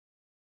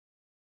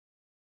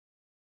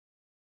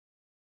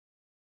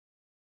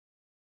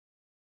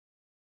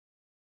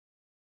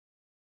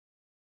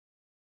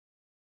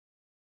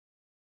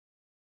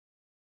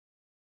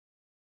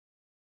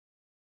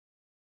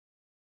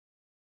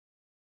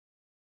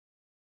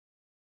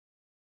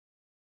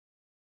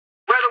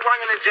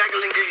Yangan and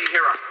Jagalinga, you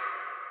hear us.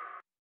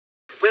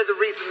 We're the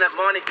reason that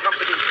mining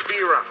companies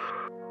fear us.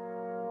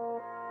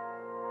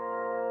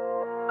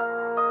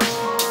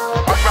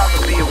 I'd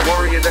rather be a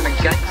warrior than a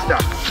gangster.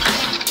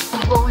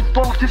 All these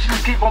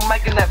politicians keep on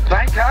making that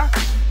bank, huh?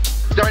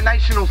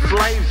 Donational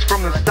slaves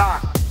from the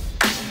start.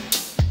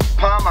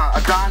 Palmer,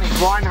 Adani,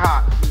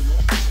 Reinhardt.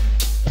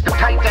 The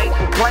pay dates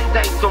or play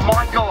dates, oh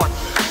my God.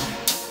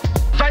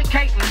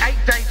 Vacate in 8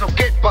 days or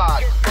get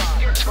barred.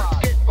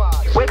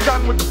 We're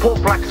done with the poor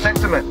black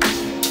sentiment.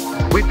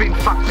 We've been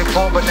fucked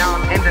before, but now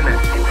I'm ending it.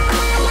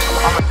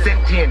 I'm a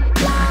sentient.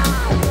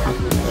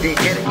 Do you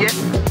get it yet?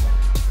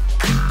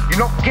 You're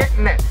not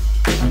getting it.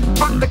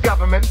 Fuck the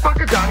government, fuck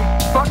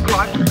Adani, fuck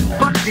life,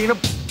 fuck Dina.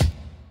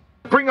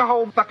 Bring a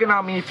whole fucking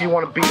army if you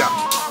want to beat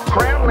us.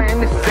 Crown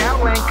land, this is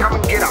our land, come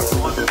and get us.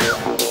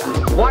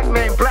 White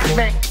man, black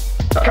man,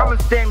 come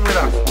and stand with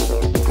us.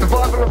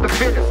 Survival of the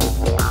fittest.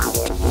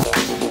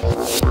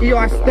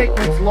 EI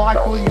statements, lie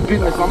for your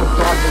business, I'm a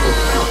diver.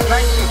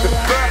 Nations of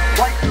burnt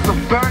places of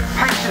burnt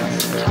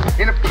patience.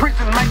 In a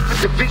prison made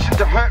for division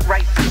to hurt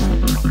races.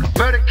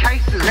 Murder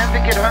cases never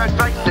get heard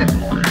face it.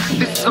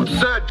 This is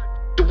absurd.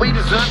 Do we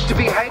deserve to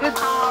be hated?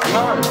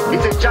 No.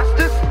 Is it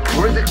justice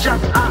or is it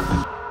just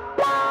us?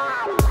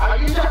 Are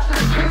you just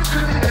as pissed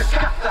as it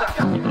disgusts us?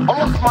 I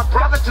lost my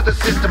brother to the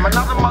system,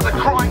 another mother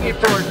crying here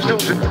for her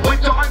children. We're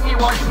dying here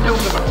while you build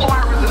them. A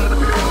fire is in the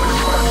building.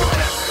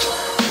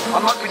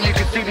 I'm hoping you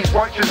can see these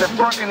roaches have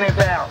broken their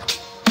vows.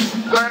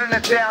 Burning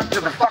it down to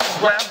the fucking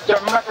ground.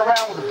 Don't muck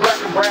around with the black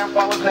and brown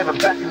fellas, never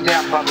backing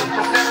down, brothers.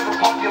 Percent of the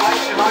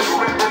population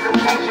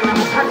over-representation in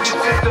the prison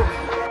system.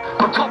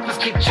 The coppers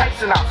keep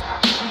chasing us.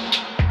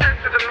 Sent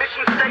to the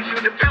mission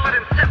station to fill it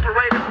and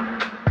separate us.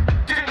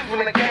 Didn't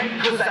win the game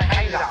because they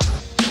hate us.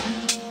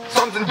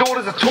 Sons and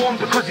daughters are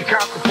torn because you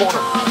can't support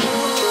them.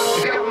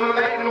 The government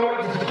made an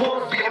order to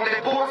divorce, became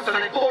their boss, so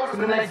they forced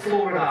and then they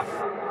slaughtered us.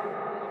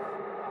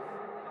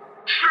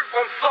 Shoot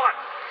on sight.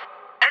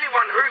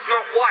 Anyone who's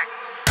not white.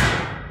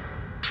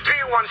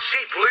 Steal one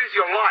sheep, lose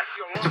your life.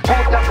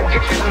 Support doesn't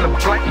get you in the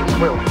blanket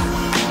will.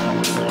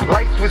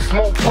 Laced with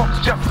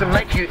smallpox just to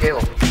make you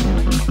ill.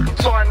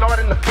 Cyanide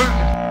in the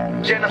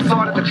food.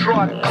 Genocide of the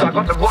tribe. So I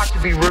got the right to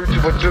be rude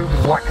to a dude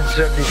with white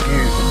conservative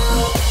views.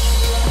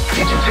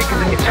 Get your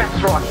chickens and your tax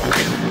right.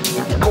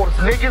 Call us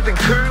niggers and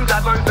coons,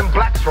 abos and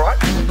blacks, right?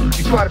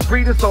 You try to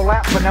breed us all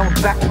out, but now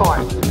it's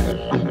backfire.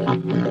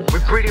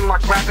 We're breeding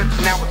like rabbits,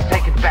 now it's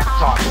taking back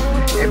time.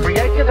 Every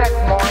acre that's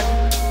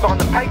mine, time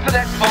to pay for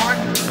that fine.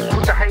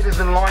 Put the haters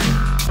in line,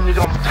 and you're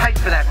gonna pay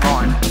for that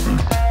mine.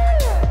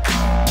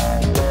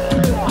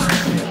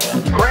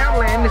 Crown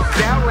land, this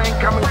is our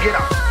land, come and get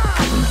us.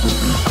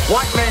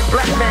 White man,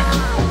 black man,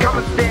 come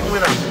and stand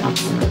with us.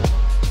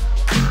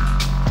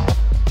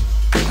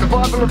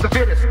 Survival of the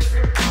fittest.